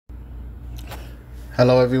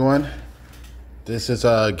Hello everyone, this is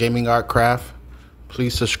Gaming Art Craft.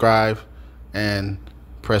 Please subscribe and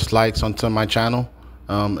press likes onto my channel.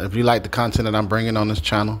 If you like the content that I'm bringing on this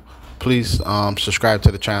channel, please subscribe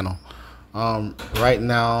to the channel. Right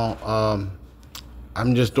now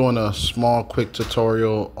I'm just doing a small quick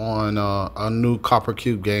tutorial on a new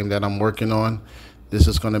Coppercube game that I'm working on. This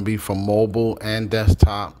is going to be for mobile and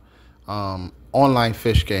desktop, online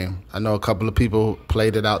fish game. I know a couple of people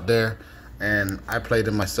played it out there, and I played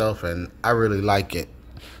it myself, and I really like it.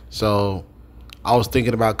 So I was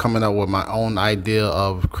thinking about coming up with my own idea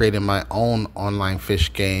of creating my own online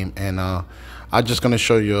fish game, and I'm just going to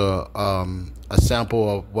show you a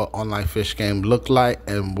sample of what online fish game look like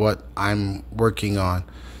and what I'm working on.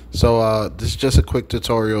 So this is just a quick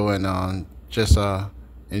tutorial, and just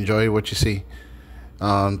enjoy what you see.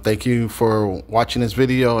 Thank you for watching this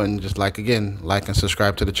video, and just like and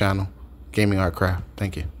subscribe to the channel, Gaming Art Craft.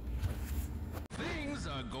 Thank you.